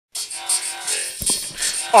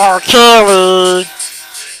R. Kelly.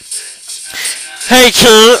 Hey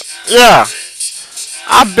kid, yeah.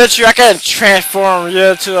 I bet you I can transform you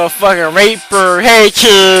into a fucking raper. Hey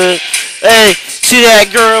kid, hey, see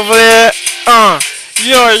that girl over there?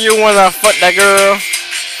 You know you wanna fuck that girl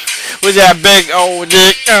with that big old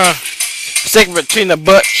dick? Stick between the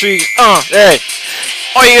butt cheeks. Hey.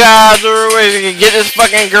 All you gotta do is get this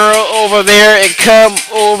fucking girl over there and come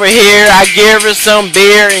over here. I give her some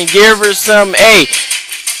beer and give her some A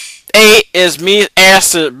is me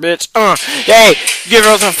acid, bitch. Hey, give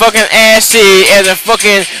her some fucking acid and a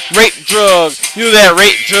fucking rape drug. You know that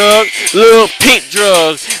rape drug? Little pink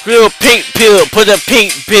drug. Little pink pill. Put a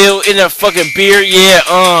pink pill in a fucking beer. Yeah,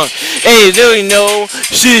 Hey, do you know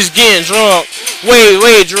she's getting drunk?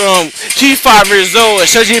 Way drunk. She's 5 years old.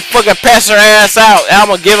 So she fucking pass her ass out.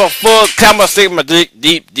 I'ma give a fuck. I'ma stick my dick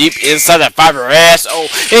deep inside that 5-year ass. Oh,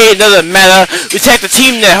 hey, it doesn't matter. We take the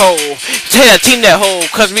team that hole.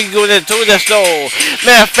 Cause we go to the store.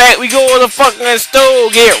 Matter of fact, we go to the fucking store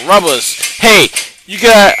get rubbers. Hey, you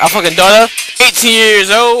got a fucking daughter? 18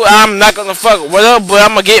 years old. I'm not gonna fuck with her, but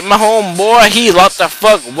I'm gonna get my homeboy. He loves to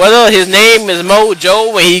fuck with her. His name is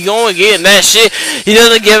Mojo, and he gonna get that shit. He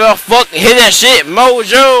doesn't give a fuck. Hit that shit,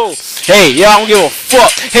 Mojo. Hey, yeah, I don't give a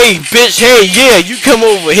fuck. Hey, bitch, hey, yeah, you come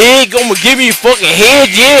over here. Gonna give me fucking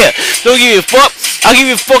head, yeah. Don't give a fuck. I'll give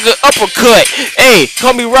you a fucking uppercut. Hey,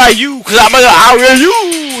 call me Ryu, cause I'm gonna outwear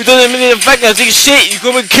you. Doesn't mean the fact that I think shit. You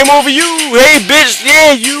gonna come over you. Hey, bitch,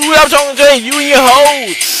 yeah, you. I'm talking to you and your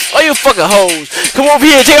hoes. All you fucking hoes. Come over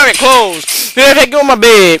here, take off your clothes. Then if I go on my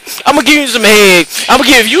bed, I'm gonna give you some head. I'm gonna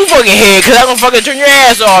give you fucking head, cause I'm gonna fucking turn your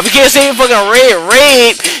ass off. You can't say you fucking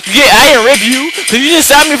rape. I didn't rape you, cause you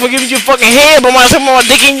just stopped me for giving you fucking head, but when I took my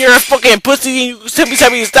dick in your fucking pussy, and you simply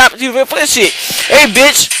tell me to stop you for that shit. Hey,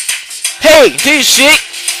 bitch. Hey, this shit.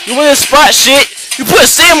 You want to spot shit? You put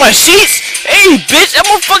sand on my sheets? Hey, bitch, I'm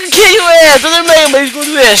gonna fucking kill your ass. Doesn't matter, but he's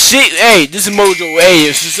gonna do that shit. Hey, this is Mojo.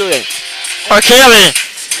 Hey, it's just okay,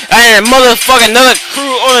 I ain't motherfucking another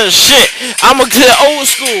crew on this shit. I'm gonna to the old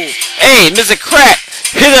school. Hey, Mr. Crack,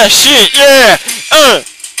 hit that shit, yeah.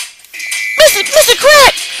 Mr.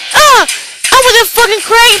 Crack, I want that fucking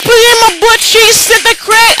crack, put it in my butt cheeks, snip that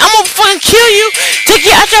crack, I'm gonna fucking kill you, take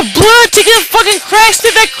it out your blood, take that fucking crack,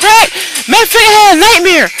 snip that crack. Matter of fact, I had a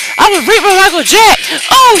nightmare. I was raped by Michael Jack.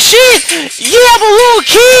 Oh shit, yeah, I'm a little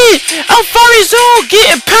kid. I'm 5 years old,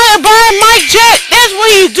 getting pounded by Mike Jack. That's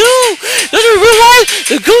what you do. Don't you realize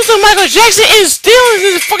the ghost of Michael Jackson is still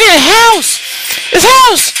in his fucking house? His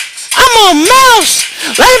house. I'm a mouse,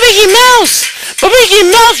 like Mickey Mouse. But Mickey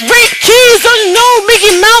Mouse rape kids, don't you know?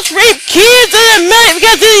 Mickey Mouse rape kids, doesn't matter if you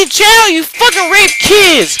got Disney Channel, you fucking rape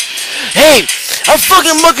kids. Hey, I'm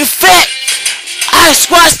fucking monkey fat. I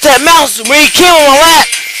squashed that mouse when he came on my lap.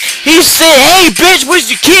 He said, hey bitch, where's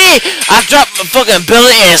your kid? I dropped my fucking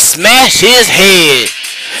belly and smashed his head.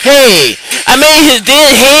 Hey, I made his dead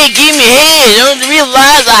head give me head. Don't you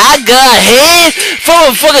realize I got head from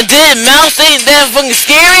a fucking dead mouse? Ain't that fucking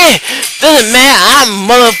scary? Doesn't matter, I'm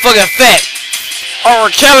motherfucking fat.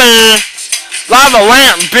 R. Kelly, lava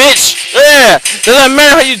lamp, bitch. Yeah, doesn't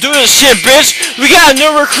matter how you do this shit, bitch. We got a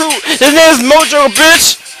new recruit. His name is Mojo,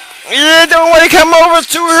 bitch. Yeah, don't want to come over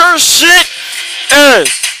to her shit.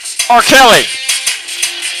 R. Kelly.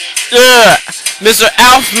 Yeah, Mr.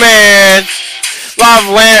 Alfman.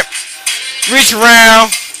 Lava lamp. Reach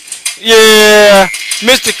around. Yeah.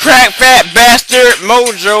 Mr. Crack Fat Bastard.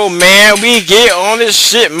 Mojo, man. We get on this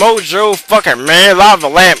shit. Mojo, fucking man. Lava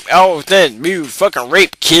lamp. Oh, then you fucking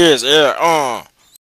rape kids. Yeah,